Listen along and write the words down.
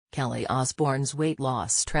Kelly Osbourne's weight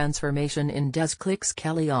loss transformation in Clicks.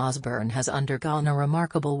 Kelly Osbourne has undergone a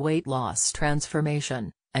remarkable weight loss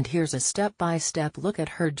transformation, and here's a step-by-step look at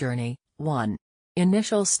her journey. 1.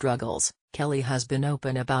 Initial struggles. Kelly has been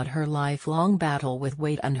open about her lifelong battle with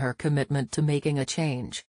weight and her commitment to making a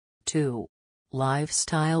change. 2.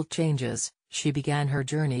 Lifestyle changes. She began her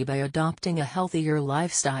journey by adopting a healthier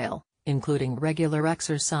lifestyle, including regular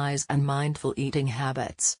exercise and mindful eating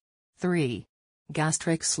habits. 3.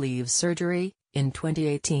 Gastric sleeve surgery. In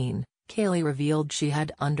 2018, Kelly revealed she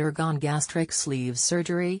had undergone gastric sleeve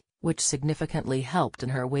surgery, which significantly helped in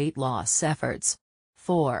her weight loss efforts.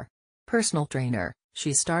 4. Personal trainer.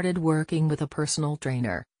 She started working with a personal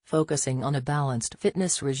trainer, focusing on a balanced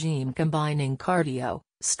fitness regime combining cardio,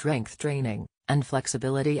 strength training, and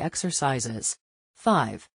flexibility exercises.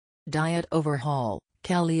 5. Diet overhaul.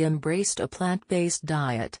 Kelly embraced a plant-based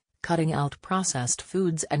diet, cutting out processed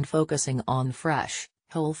foods and focusing on fresh,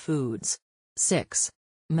 whole foods. 6.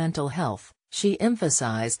 Mental health. She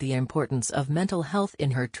emphasized the importance of mental health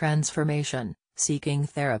in her transformation, seeking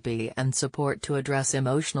therapy and support to address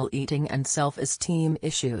emotional eating and self-esteem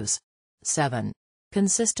issues. 7.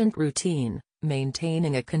 Consistent routine.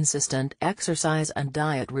 Maintaining a consistent exercise and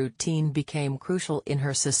diet routine became crucial in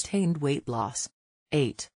her sustained weight loss.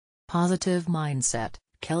 8. Positive mindset.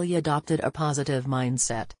 Kelly adopted a positive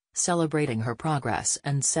mindset, celebrating her progress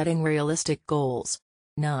and setting realistic goals.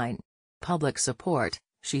 9. Public support.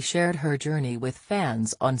 She shared her journey with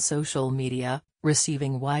fans on social media,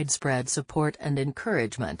 receiving widespread support and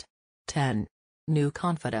encouragement. 10. New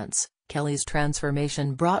confidence. Kelly's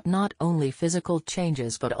transformation brought not only physical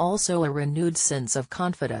changes but also a renewed sense of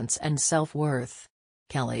confidence and self-worth.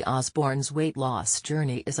 Kelly Osbourne's weight loss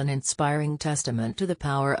journey is an inspiring testament to the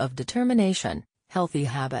power of determination, healthy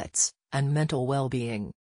habits, and mental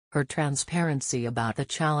well-being. Her transparency about the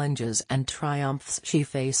challenges and triumphs she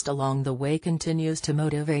faced along the way continues to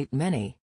motivate many.